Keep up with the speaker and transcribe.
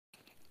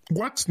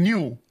What's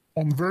new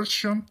on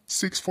version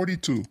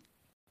 642?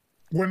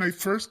 When I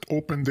first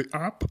opened the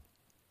app,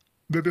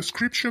 the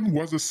description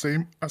was the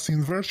same as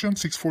in version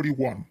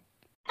 641.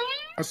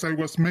 As I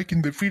was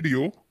making the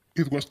video,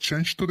 it was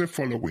changed to the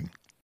following.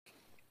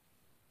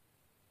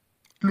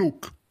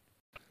 Look.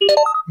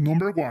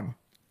 Number 1.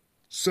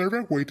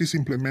 Server wait is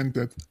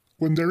implemented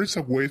when there is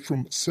a wait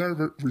from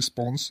server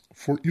response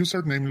for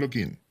username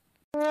login.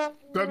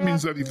 That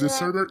means that if the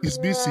server is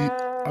busy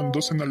and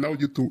doesn't allow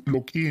you to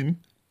log in,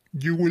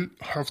 you will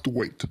have to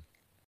wait.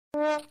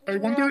 I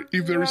wonder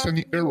if there is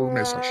any error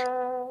message,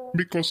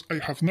 because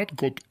I have not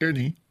got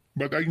any,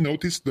 but I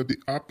noticed that the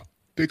app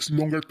takes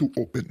longer to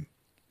open.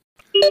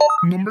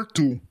 Number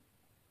 2.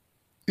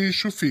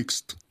 Issue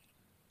fixed.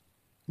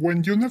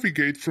 When you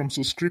navigate from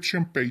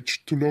subscription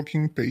page to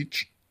login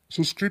page,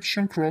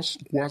 subscription cross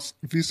was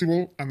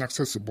visible and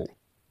accessible.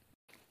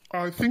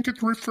 I think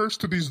it refers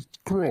to this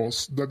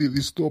cross that it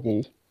is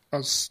double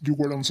as you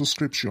were on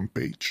subscription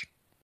page.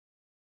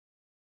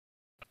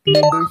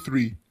 Number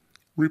 3.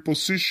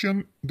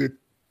 Reposition the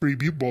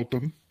preview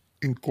button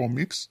in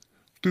comics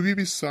to be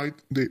beside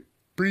the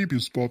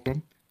previous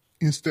button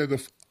instead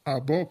of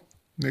above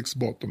next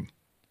button.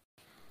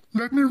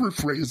 Let me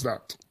rephrase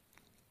that.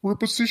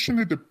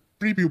 Repositioning the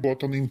preview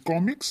button in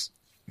comics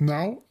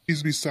now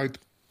is beside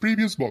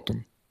previous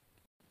button.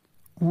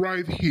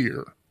 Right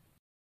here.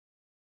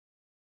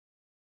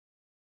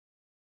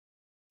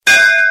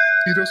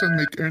 It doesn't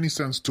make any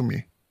sense to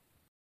me.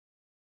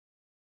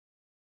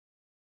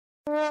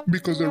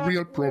 Because the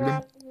real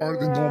problem are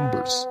the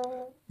numbers.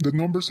 The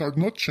numbers are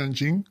not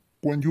changing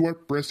when you are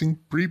pressing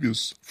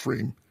previous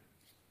frame.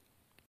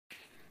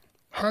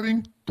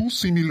 Having two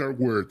similar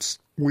words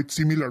with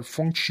similar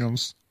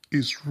functions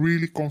is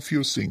really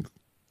confusing.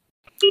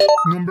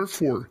 Number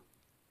 4.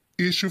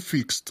 Issue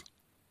fixed.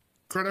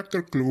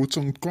 Character clothes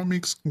on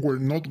comics were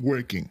not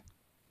working.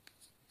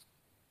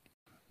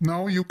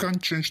 Now you can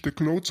change the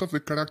clothes of the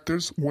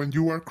characters when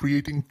you are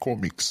creating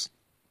comics.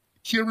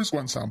 Here is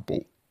one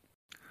sample.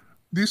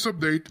 This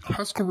update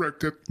has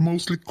corrected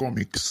mostly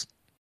comics.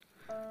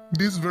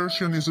 This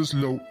version is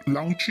slow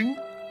launching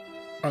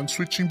and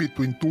switching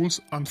between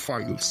tools and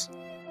files.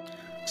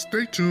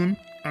 Stay tuned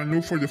and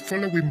look for the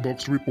following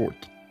box report.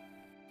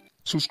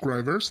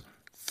 Subscribers,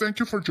 thank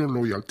you for your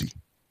loyalty.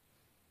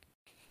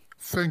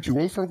 Thank you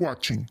all for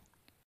watching.